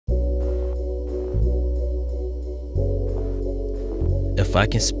if I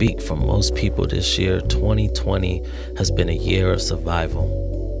can speak for most people this year, 2020 has been a year of survival.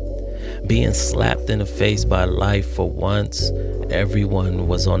 Being slapped in the face by life for once, everyone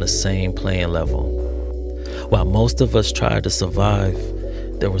was on the same playing level. While most of us tried to survive,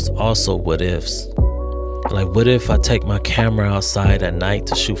 there was also what ifs. Like, what if I take my camera outside at night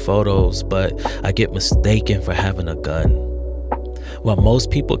to shoot photos, but I get mistaken for having a gun? While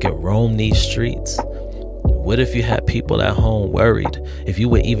most people can roam these streets, what if you had people at home worried if you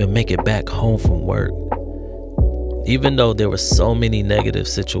would even make it back home from work? Even though there were so many negative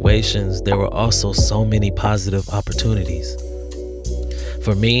situations, there were also so many positive opportunities.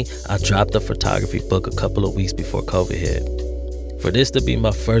 For me, I dropped a photography book a couple of weeks before COVID hit. For this to be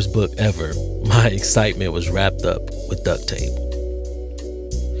my first book ever, my excitement was wrapped up with duct tape.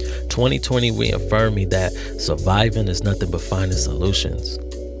 2020 reaffirmed me that surviving is nothing but finding solutions.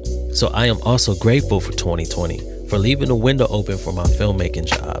 So I am also grateful for 2020 for leaving the window open for my filmmaking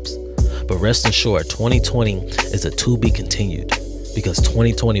jobs. But rest assured, 2020 is a to be continued, because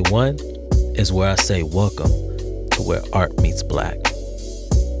 2021 is where I say welcome to where art meets black.